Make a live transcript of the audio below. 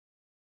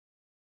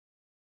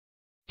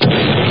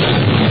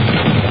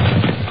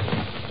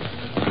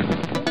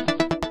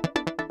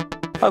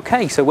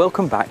Okay, so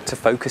welcome back to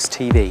Focus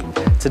TV.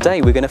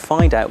 Today we're going to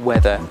find out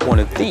whether one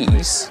of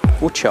these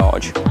will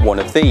charge one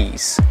of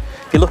these.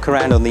 If you look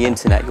around on the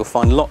internet, you'll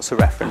find lots of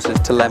references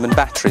to lemon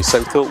batteries, so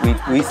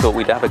we thought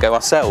we'd have a go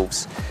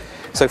ourselves.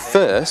 So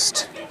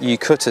first, you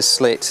cut a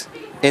slit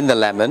in the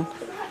lemon,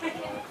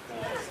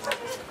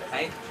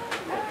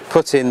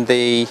 put in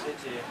the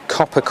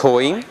copper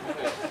coin,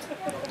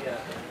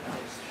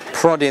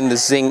 prod in the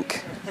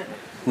zinc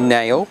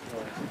nail,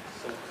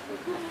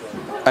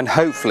 and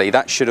hopefully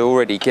that should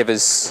already give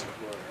us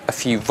a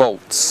few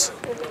volts.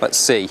 Let's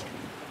see.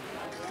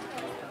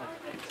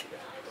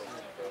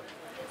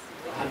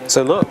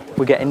 So look,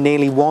 we're getting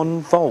nearly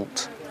 1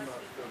 volt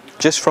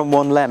just from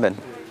one lemon.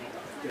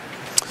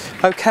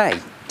 Okay,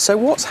 so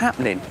what's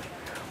happening?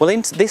 Well,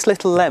 this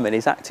little lemon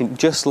is acting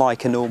just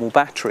like a normal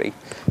battery.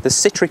 There's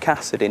citric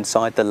acid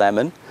inside the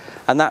lemon,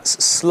 and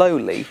that's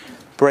slowly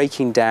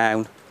breaking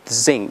down the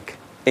zinc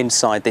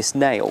inside this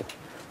nail,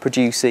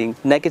 producing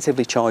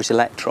negatively charged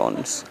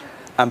electrons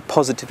and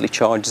positively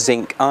charged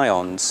zinc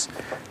ions.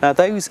 Now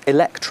those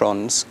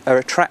electrons are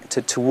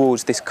attracted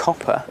towards this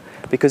copper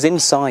because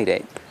inside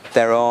it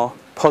there are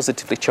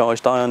positively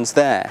charged ions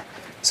there.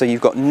 So you've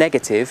got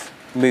negative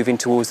moving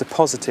towards the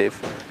positive,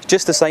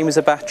 just the same as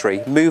a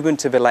battery,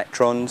 movement of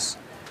electrons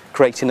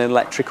creating an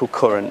electrical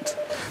current.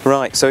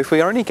 Right, so if we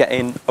are only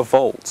getting a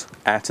volt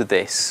out of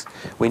this,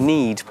 we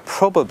need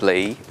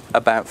probably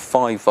about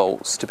 5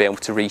 volts to be able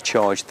to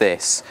recharge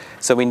this.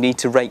 So we need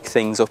to rake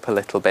things up a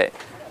little bit.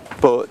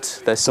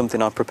 But there's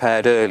something I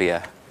prepared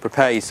earlier.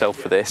 Prepare yourself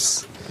for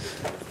this.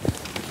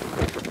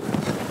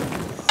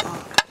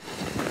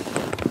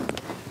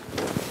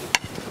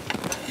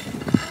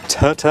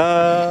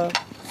 Ta-ta!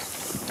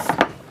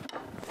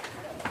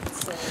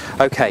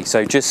 Okay,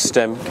 so just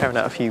carrying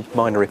out a few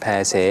minor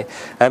repairs here.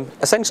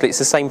 Essentially it's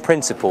the same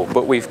principle,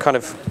 but we've kind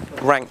of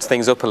ranked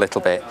things up a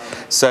little bit.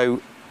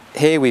 So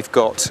here we've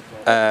got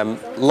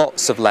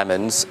lots of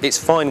lemons. It's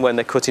fine when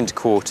they're cut into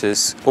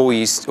quarters. All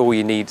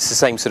you need is the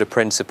same sort of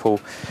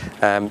principle.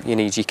 You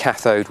need your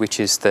cathode,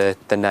 which is the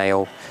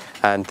nail,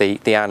 and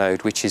the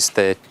anode, which is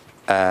the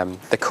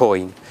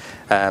coin.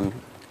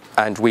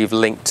 And we've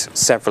linked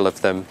several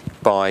of them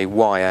by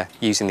wire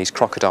using these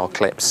crocodile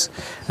clips,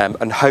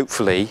 and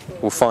hopefully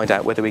we'll find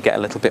out whether we get a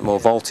little bit more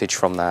voltage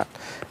from that.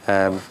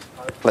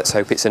 Let's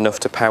hope it's enough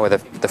to power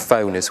the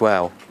phone as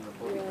well.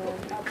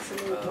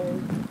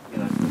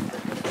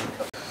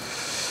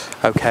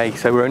 Okay,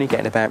 so we're only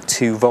getting about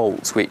 2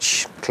 volts,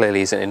 which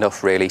clearly isn't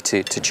enough really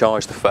to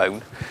charge the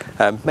phone.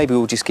 Maybe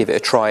we'll just give it a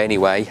try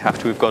anyway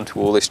after we've gone to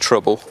all this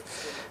trouble.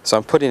 So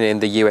I'm putting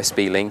in the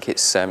USB link.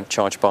 It's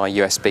charged by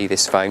USB,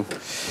 this phone.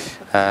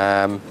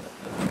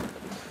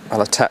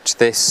 I'll attach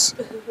this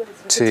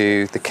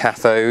to the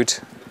cathode,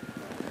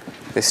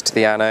 this to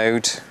the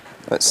anode.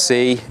 Let's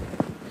see.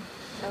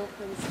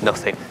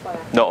 Nothing.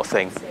 Not a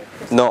thing.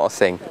 Not a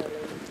thing.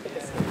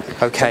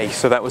 Okay,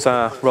 so that was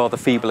our rather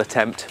feeble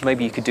attempt.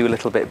 Maybe you could do a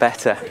little bit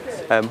better.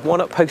 Why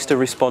not post a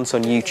response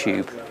on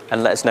YouTube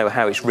and let us know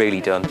how it's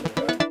really done?